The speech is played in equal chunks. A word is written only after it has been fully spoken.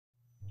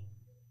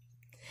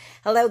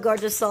Hello,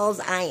 gorgeous souls.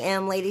 I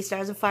am Lady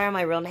Stars of Fire.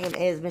 My real name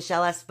is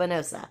Michelle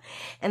Espinosa.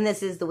 And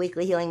this is the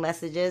weekly healing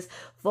messages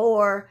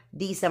for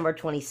December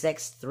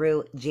 26th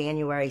through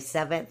January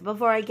 7th.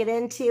 Before I get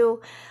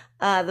into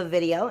the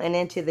video and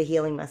into the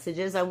healing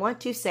messages, I want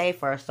to say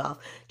first off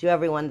to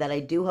everyone that I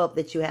do hope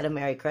that you had a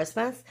Merry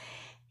Christmas.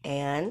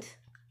 And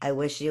I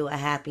wish you a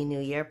Happy New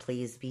Year.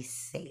 Please be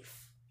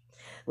safe.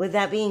 With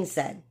that being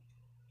said,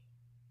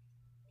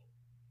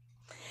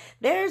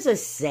 there's a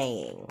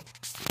saying.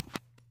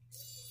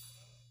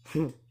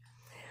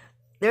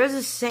 There's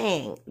a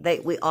saying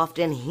that we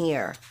often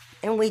hear,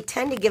 and we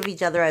tend to give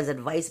each other as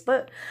advice,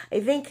 but I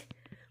think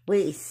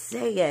we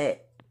say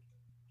it,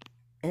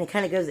 and it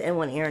kind of goes in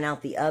one ear and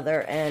out the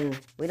other, and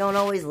we don't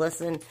always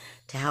listen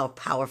to how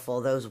powerful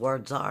those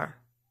words are.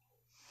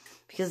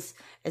 Because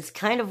it's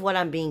kind of what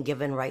I'm being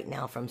given right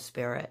now from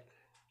Spirit.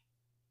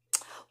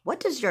 What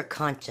does your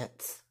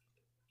conscience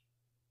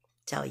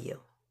tell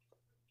you?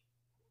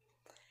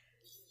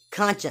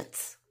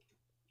 Conscience.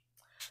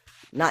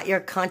 Not your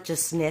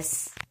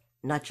consciousness,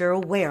 not your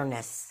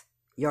awareness,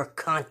 your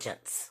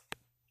conscience.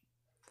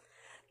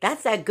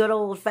 That's that good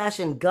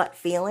old-fashioned gut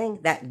feeling,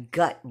 that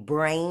gut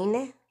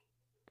brain.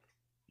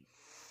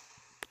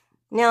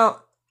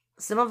 Now,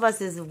 some of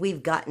us, as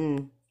we've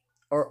gotten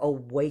or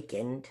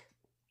awakened,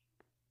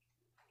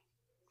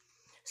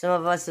 some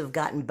of us have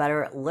gotten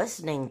better at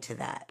listening to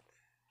that.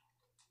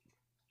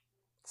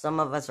 Some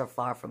of us are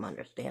far from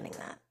understanding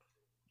that.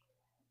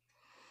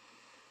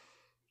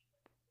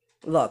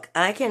 Look,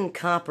 I can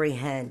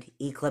comprehend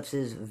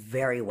eclipses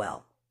very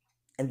well.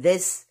 And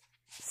this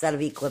set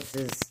of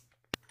eclipses,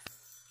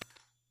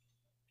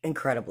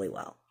 incredibly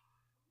well.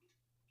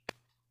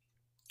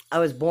 I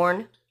was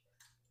born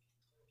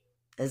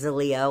as a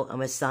Leo. I'm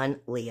a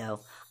sun,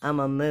 Leo. I'm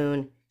a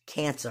moon,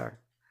 Cancer.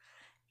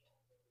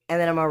 And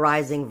then I'm a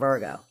rising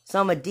Virgo. So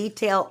I'm a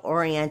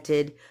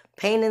detail-oriented,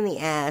 pain in the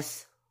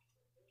ass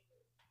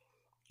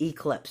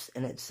eclipse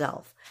in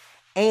itself.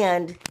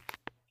 And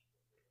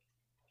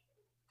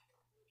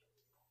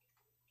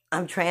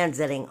I'm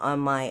transiting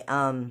on my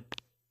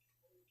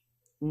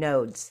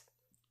nodes,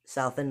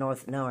 south and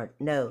north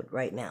node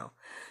right now.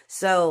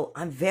 So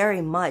I'm very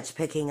much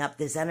picking up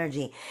this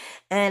energy.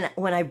 And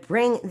when I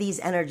bring these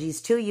energies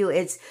to you,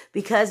 it's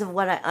because of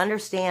what I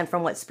understand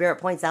from what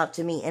Spirit points out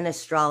to me in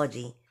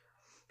astrology.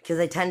 Because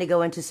I tend to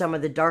go into some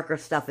of the darker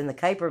stuff in the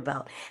Kuiper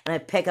Belt. And I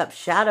pick up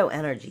shadow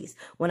energies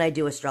when I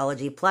do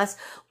astrology. Plus,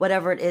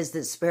 whatever it is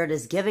that Spirit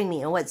is giving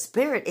me. And what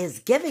Spirit is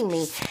giving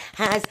me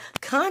has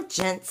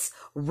conscience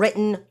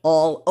written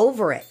all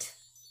over it.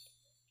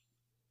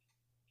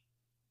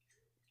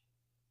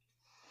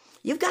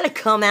 You've got to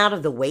come out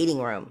of the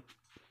waiting room.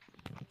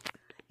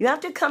 You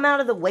have to come out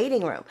of the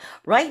waiting room.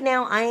 Right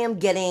now, I am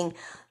getting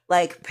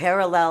like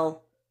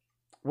parallel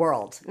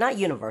worlds, not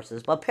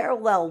universes, but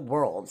parallel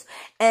worlds.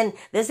 And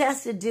this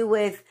has to do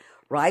with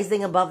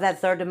rising above that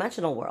third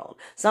dimensional world.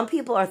 Some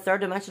people are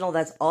third dimensional,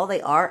 that's all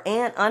they are,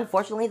 and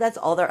unfortunately, that's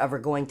all they're ever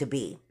going to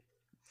be.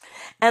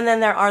 And then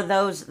there are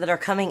those that are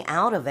coming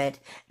out of it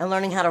and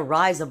learning how to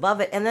rise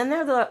above it. And then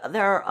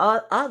there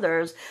are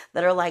others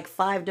that are like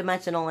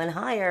 5-dimensional and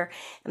higher,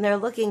 and they're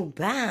looking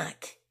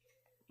back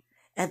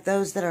at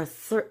those that are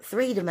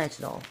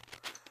 3-dimensional.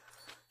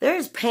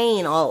 There's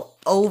pain all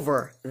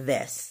over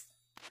this.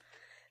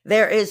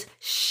 There is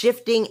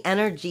shifting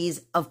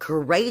energies of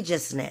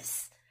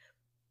courageousness,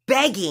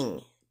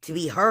 begging to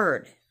be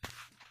heard.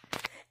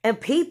 And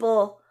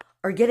people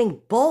are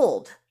getting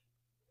bold.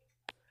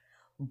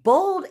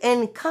 Bold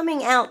and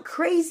coming out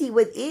crazy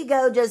with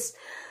ego, just,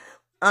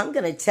 I'm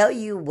going to tell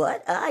you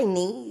what I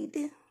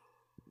need.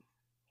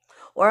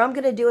 Or I'm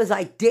going to do as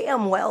I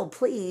damn well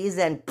please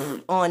and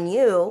on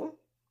you.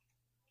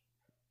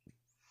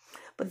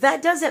 But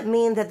that doesn't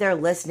mean that they're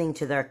listening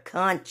to their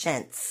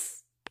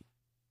conscience.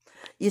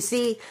 You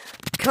see,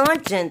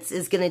 conscience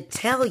is going to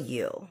tell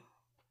you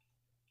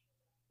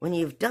when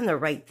you've done the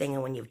right thing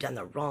and when you've done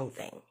the wrong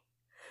thing.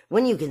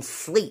 When you can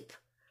sleep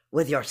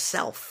with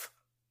yourself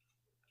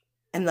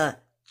and the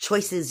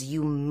choices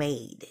you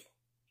made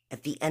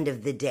at the end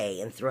of the day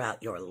and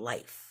throughout your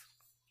life.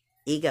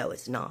 Ego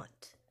is not.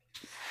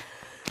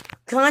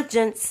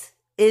 Conscience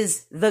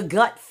is the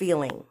gut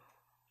feeling.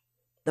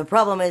 The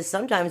problem is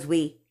sometimes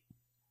we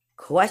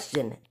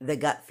question the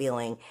gut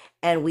feeling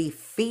and we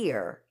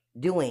fear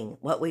doing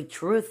what we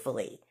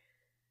truthfully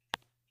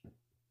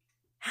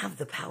have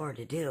the power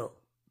to do.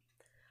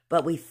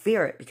 But we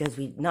fear it because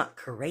we're not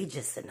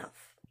courageous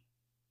enough.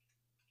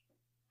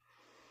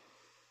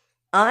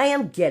 I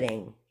am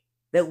getting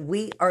that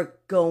we are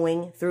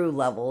going through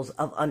levels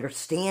of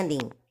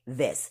understanding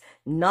this.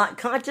 Not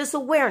conscious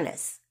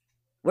awareness.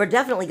 We're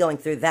definitely going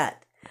through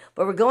that.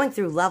 But we're going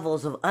through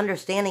levels of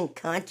understanding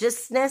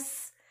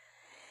consciousness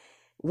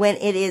when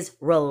it is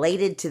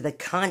related to the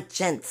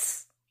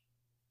conscience.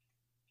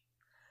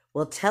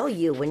 Will tell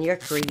you when you're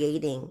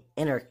creating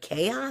inner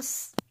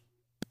chaos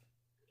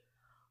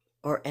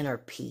or inner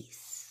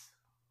peace.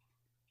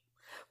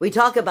 We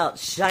talk about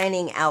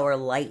shining our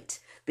light,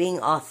 being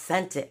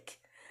authentic,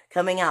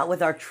 coming out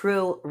with our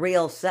true,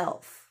 real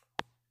self.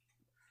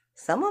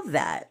 Some of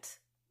that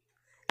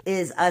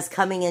is us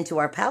coming into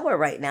our power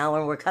right now,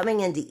 and we're coming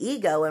into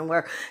ego, and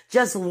we're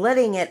just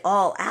letting it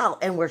all out,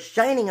 and we're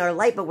shining our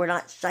light, but we're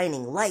not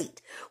shining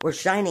light. We're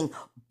shining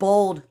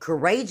bold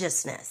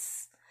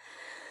courageousness.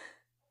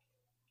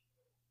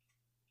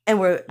 And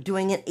we're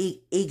doing it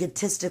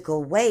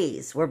egotistical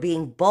ways. We're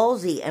being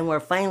ballsy, and we're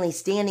finally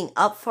standing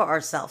up for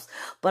ourselves.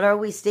 But are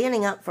we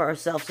standing up for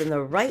ourselves in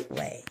the right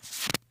way?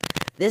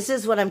 This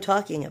is what I'm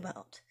talking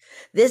about.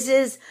 This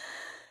is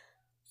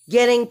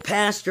getting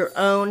past your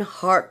own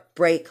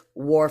heartbreak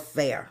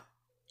warfare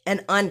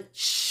and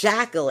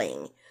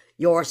unshackling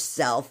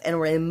yourself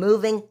and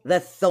removing the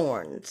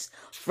thorns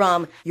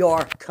from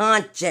your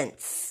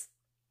conscience.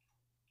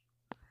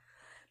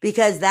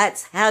 Because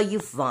that's how you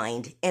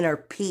find inner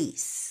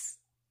peace.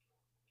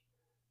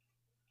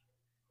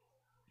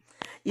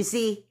 You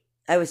see,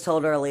 I was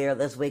told earlier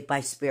this week by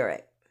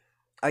Spirit,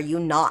 are you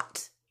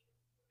not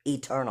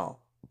eternal?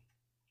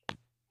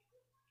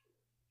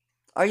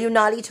 Are you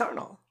not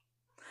eternal?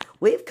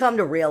 We've come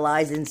to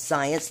realize in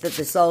science that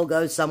the soul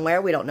goes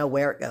somewhere. We don't know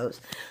where it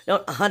goes. We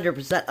don't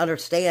 100%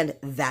 understand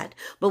that.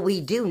 But we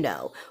do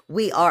know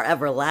we are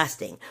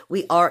everlasting.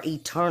 We are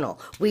eternal.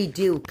 We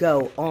do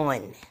go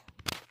on.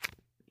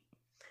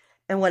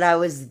 And what I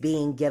was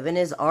being given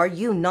is, are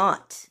you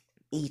not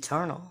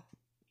eternal?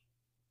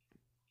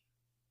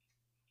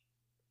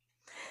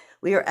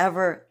 We are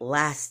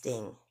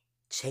everlasting,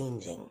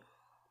 changing.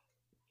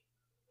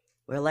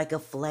 We're like a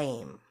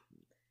flame.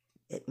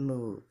 It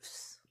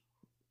moves.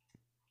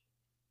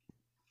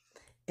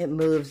 It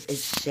moves, it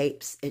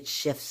shapes, it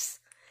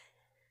shifts.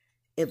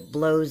 It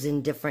blows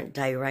in different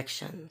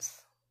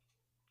directions.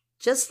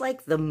 Just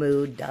like the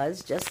mood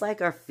does, just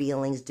like our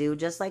feelings do,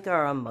 just like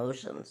our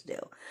emotions do.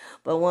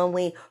 But when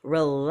we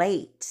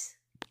relate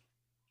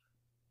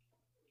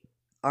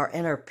our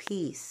inner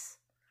peace,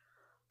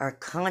 our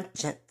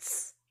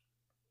conscience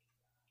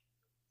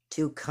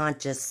to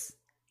conscious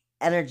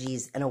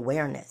energies and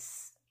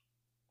awareness,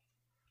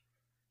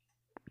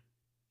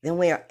 then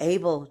we are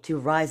able to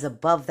rise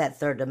above that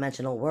third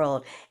dimensional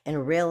world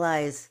and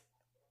realize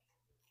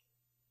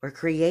we're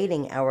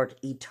creating our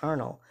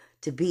eternal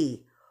to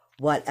be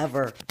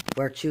whatever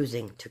we're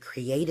choosing to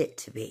create it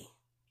to be.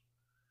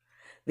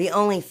 The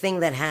only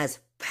thing that has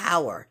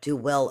power to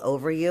will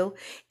over you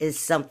is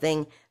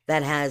something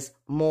that has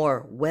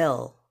more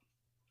will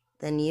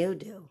than you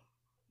do.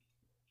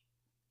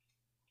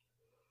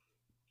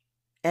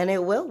 And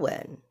it will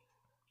win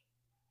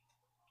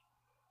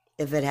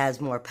if it has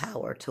more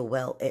power to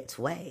will its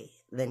way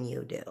than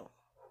you do.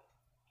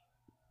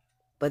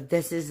 But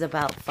this is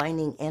about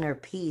finding inner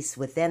peace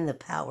within the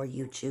power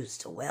you choose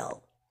to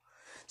will,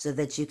 so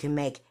that you can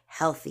make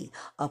healthy,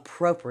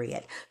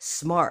 appropriate,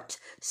 smart,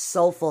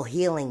 soulful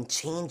healing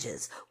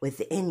changes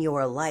within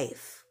your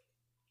life.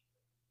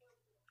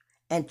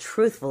 And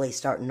truthfully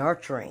start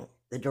nurturing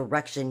the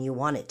direction you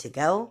want it to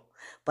go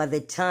by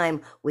the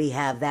time we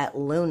have that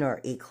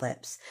lunar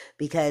eclipse,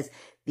 because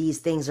these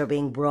things are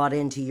being brought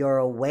into your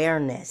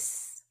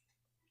awareness.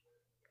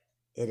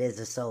 It is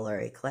a solar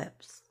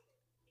eclipse.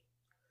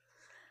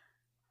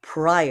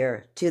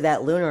 Prior to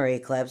that lunar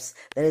eclipse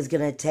that is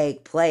going to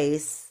take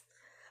place,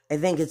 I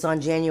think it's on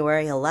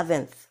January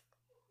 11th.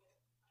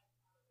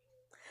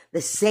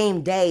 The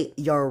same day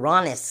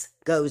Uranus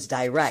goes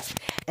direct.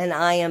 And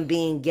I am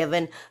being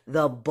given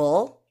the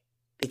bull,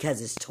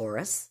 because it's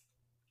Taurus.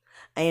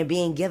 I am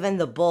being given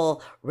the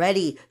bull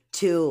ready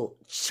to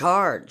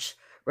charge,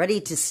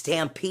 ready to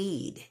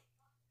stampede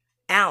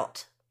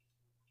out.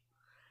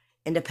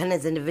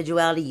 Independence,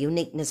 individuality,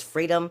 uniqueness,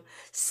 freedom,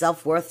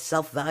 self-worth,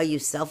 self-value,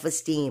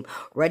 self-esteem,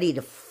 ready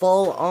to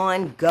full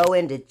on go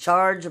into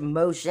charge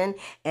motion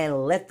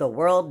and let the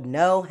world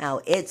know how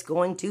it's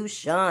going to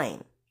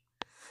shine.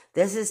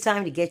 This is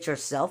time to get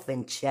yourself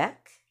in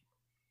check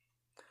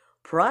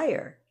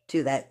prior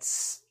to that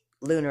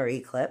lunar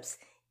eclipse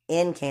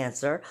in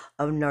Cancer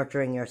of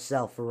nurturing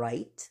yourself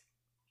right,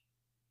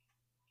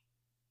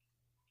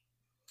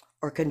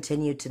 or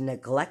continue to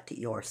neglect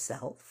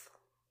yourself.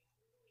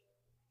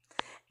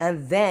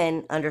 And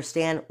then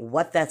understand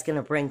what that's going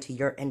to bring to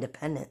your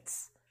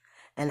independence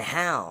and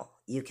how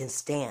you can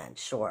stand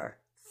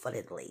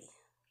sure-footedly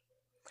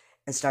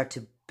and start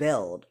to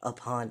build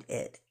upon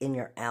it in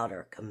your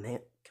outer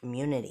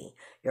community,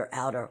 your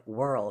outer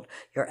world,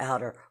 your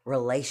outer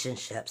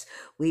relationships.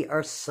 We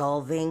are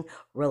solving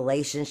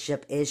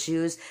relationship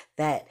issues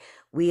that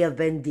we have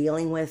been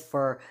dealing with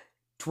for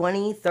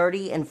 20,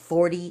 30, and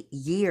 40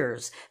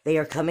 years. They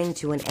are coming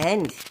to an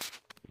end.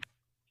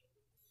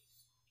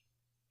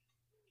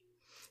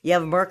 You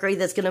have Mercury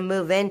that's going to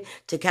move in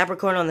to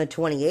Capricorn on the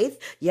 28th.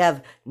 You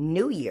have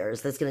New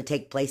Year's that's going to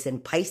take place in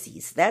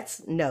Pisces.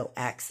 That's no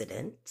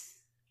accident.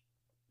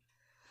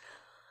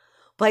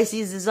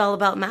 Pisces is all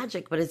about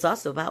magic, but it's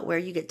also about where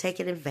you get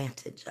taken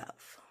advantage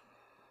of.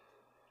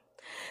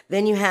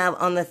 Then you have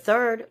on the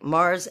 3rd,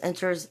 Mars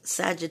enters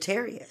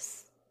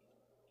Sagittarius.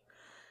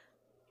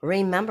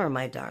 Remember,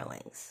 my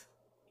darlings,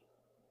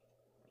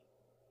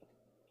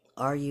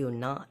 are you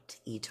not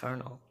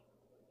eternal?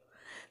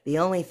 The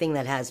only thing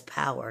that has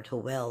power to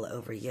will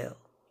over you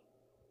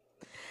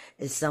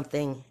is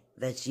something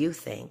that you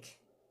think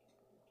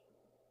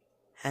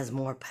has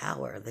more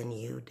power than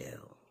you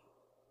do.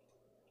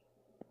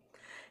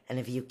 And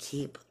if you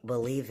keep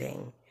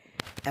believing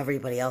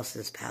everybody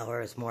else's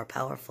power is more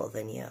powerful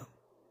than you,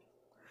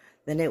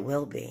 then it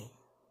will be.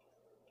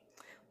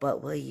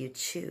 But will you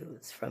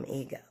choose from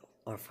ego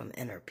or from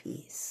inner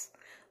peace?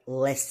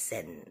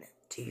 Listen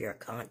to your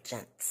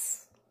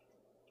conscience.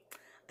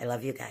 I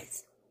love you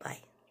guys.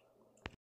 Bye.